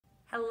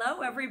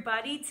Hello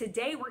everybody.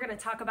 Today we're going to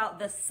talk about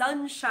the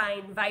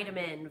sunshine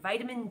vitamin,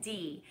 vitamin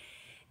D.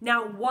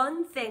 Now,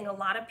 one thing a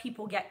lot of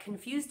people get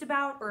confused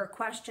about, or a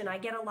question I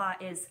get a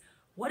lot, is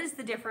what is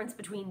the difference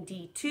between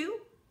D2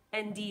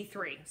 and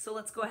D3? So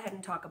let's go ahead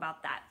and talk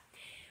about that.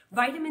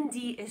 Vitamin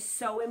D is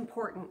so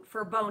important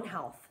for bone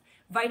health.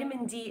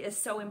 Vitamin D is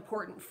so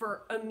important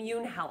for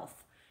immune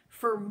health,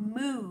 for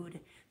mood,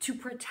 to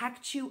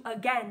protect you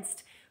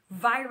against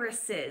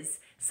viruses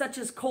such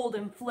as cold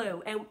and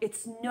flu. And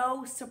it's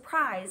no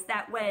surprise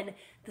that when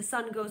the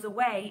sun goes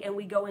away and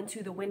we go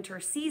into the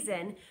winter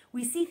season,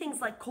 we see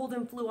things like cold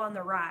and flu on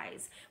the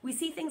rise. We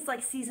see things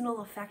like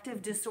seasonal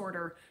affective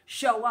disorder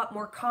show up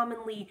more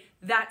commonly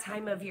that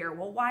time of year.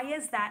 Well, why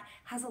is that?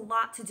 Has a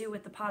lot to do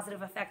with the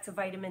positive effects of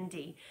vitamin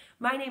D.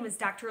 My name is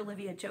Dr.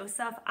 Olivia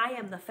Joseph. I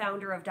am the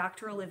founder of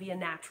Dr. Olivia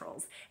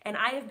Naturals, and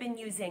I have been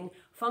using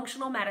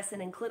functional medicine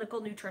and clinical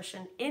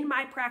nutrition in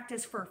my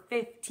practice for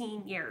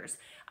 15 years.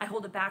 I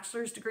hold a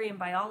bachelor's degree in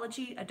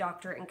biology, a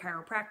doctorate in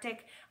chiropractic.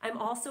 I'm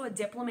also a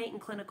diplomate in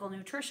clinical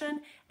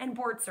nutrition and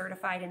board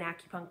certified in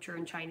acupuncture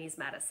and Chinese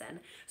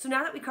medicine. So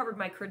now that we covered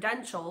my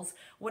credentials,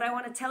 what I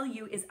want to tell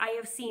you is I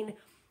have seen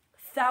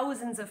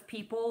thousands of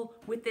people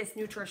with this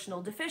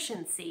nutritional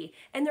deficiency.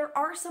 And there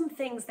are some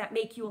things that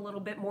make you a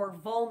little bit more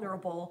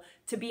vulnerable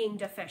to being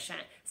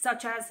deficient,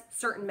 such as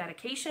certain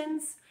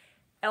medications,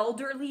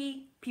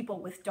 elderly,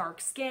 people with dark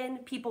skin,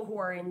 people who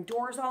are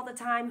indoors all the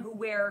time, who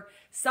wear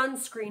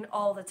sunscreen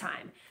all the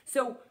time.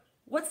 So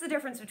what's the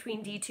difference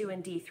between D2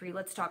 and D3?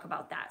 Let's talk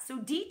about that. So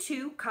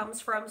D2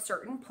 comes from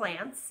certain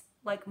plants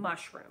like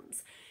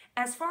mushrooms.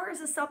 As far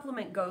as a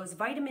supplement goes,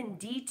 vitamin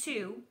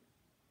D2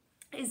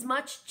 is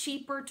much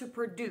cheaper to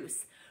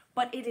produce,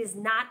 but it is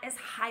not as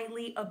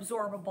highly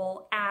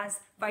absorbable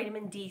as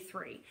vitamin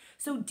D3.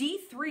 So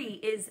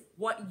D3 is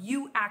what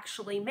you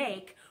actually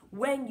make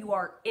when you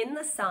are in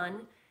the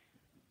sun,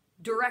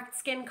 direct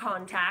skin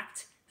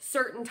contact,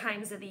 certain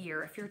times of the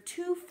year. If you're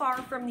too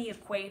far from the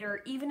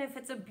equator, even if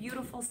it's a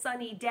beautiful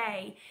sunny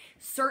day,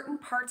 certain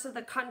parts of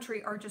the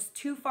country are just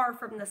too far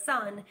from the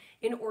sun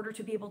in order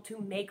to be able to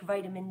make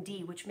vitamin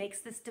D, which makes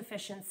this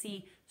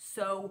deficiency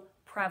so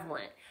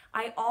prevalent.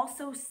 I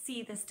also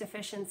see this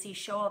deficiency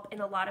show up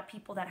in a lot of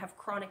people that have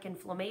chronic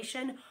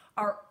inflammation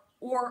or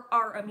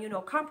are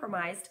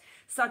immunocompromised,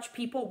 such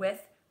people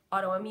with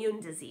autoimmune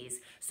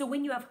disease. So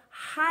when you have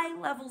high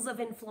levels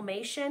of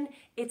inflammation,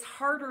 it's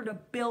harder to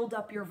build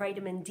up your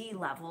vitamin D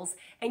levels,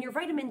 and your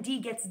vitamin D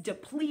gets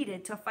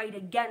depleted to fight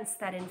against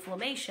that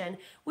inflammation,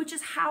 which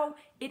is how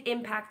it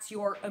impacts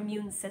your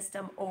immune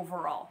system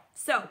overall.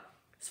 So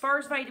as far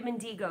as vitamin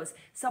D goes,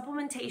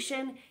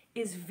 supplementation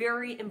is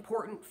very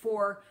important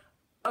for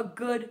a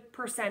good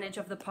percentage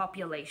of the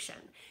population.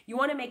 You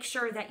want to make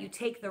sure that you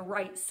take the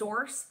right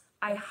source.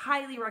 I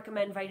highly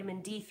recommend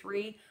vitamin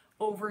D3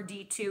 over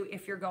D2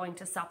 if you're going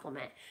to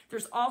supplement.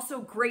 There's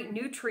also great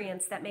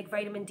nutrients that make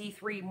vitamin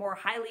D3 more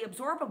highly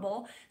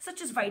absorbable,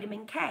 such as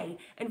vitamin K.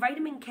 And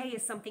vitamin K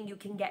is something you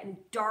can get in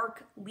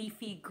dark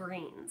leafy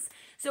greens.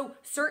 So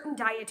certain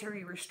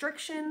dietary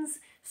restrictions,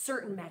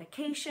 certain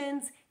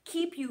medications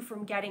keep you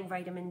from getting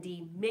vitamin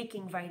D,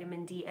 making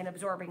vitamin D, and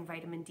absorbing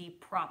vitamin D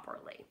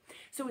properly.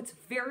 So it's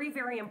very,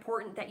 very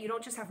important that you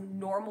don't just have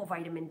normal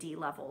vitamin D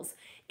levels.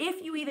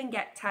 If you even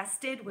get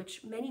tested,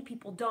 which many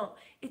people don't,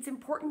 it's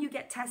important you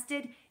get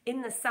tested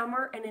in the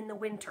summer and in the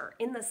winter.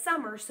 In the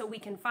summer, so we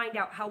can find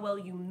out how well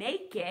you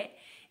make it.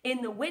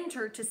 In the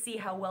winter, to see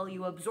how well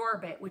you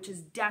absorb it, which is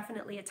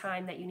definitely a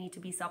time that you need to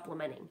be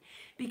supplementing.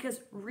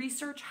 Because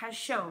research has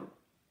shown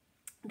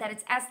that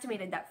it's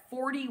estimated that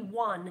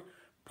 41.6%,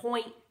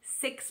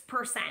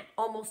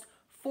 almost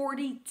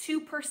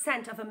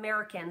 42% of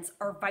Americans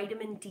are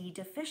vitamin D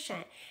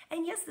deficient.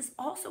 And yes, this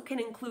also can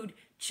include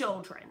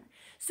children.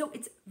 So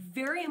it's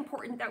very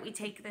important that we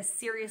take this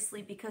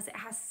seriously because it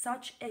has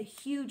such a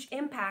huge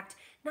impact,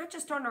 not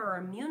just on our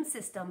immune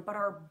system, but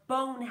our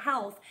bone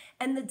health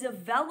and the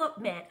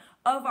development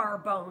of our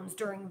bones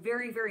during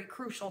very, very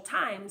crucial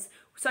times,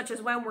 such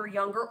as when we're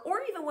younger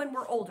or even when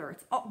we're older.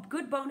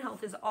 Good bone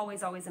health is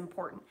always, always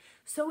important.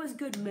 So is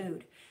good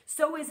mood.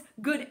 So is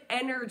good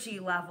energy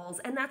levels.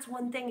 And that's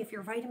one thing, if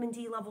your vitamin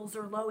D levels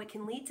are low, it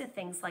can lead to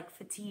things like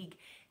fatigue,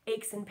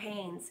 aches and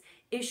pains,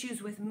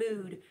 issues with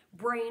mood,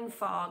 brain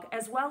fog,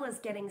 as well as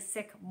getting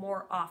sick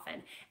more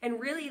often. And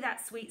really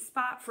that sweet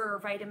spot for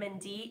vitamin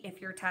D,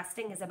 if you're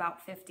testing, is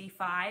about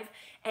 55.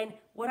 And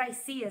what I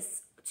see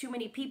is too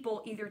many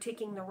people either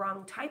taking the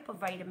wrong type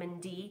of vitamin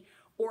D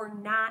or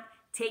not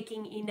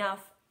taking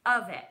enough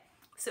of it.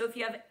 So if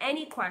you have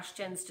any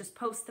questions, just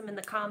post them in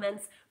the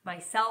comments.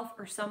 Myself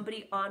or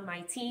somebody on my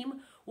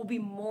team will be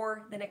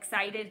more than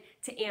excited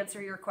to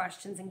answer your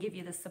questions and give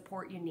you the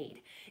support you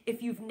need.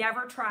 If you've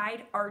never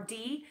tried RD,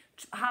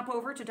 hop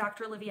over to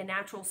Dr. Olivia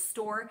Naturals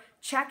store,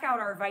 check out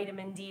our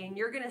vitamin D, and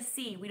you're gonna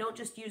see we don't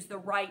just use the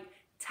right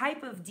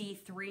type of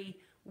D3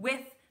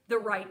 with the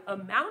right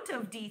amount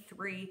of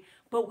D3,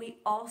 but we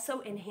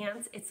also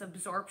enhance its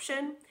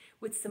absorption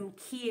with some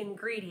key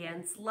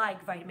ingredients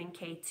like vitamin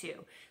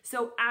K2.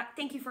 So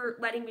thank you for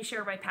letting me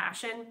share my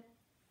passion.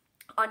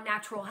 on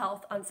natural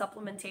health, on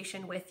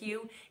supplementation with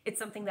you. It's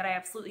something that I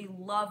absolutely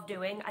love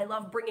doing. I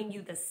love bringing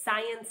you the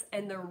science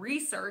and the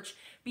research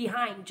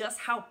behind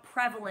just how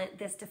prevalent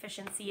this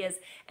deficiency is.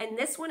 And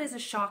this one is a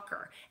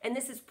shocker. And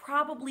this is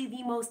probably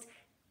the most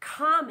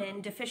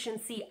common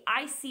deficiency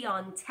I see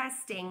on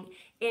testing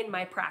in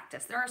my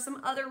practice. There are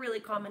some other really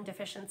common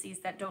deficiencies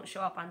that don't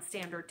show up on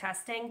standard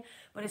testing,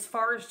 but as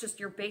far as just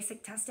your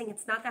basic testing,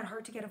 it's not that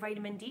hard to get a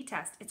vitamin D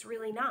test. It's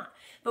really not.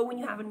 But when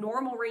you have a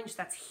normal range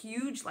that's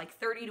huge, like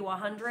 30 to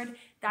 100,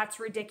 that's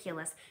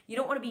ridiculous. You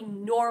don't want to be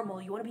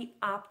normal. You want to be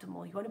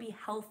optimal. You want to be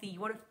healthy.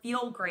 You want to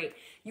feel great.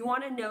 You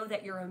want to know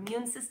that your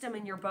immune system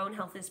and your bone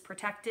health is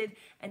protected,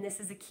 and this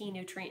is a key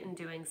nutrient in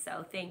doing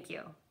so. Thank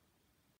you.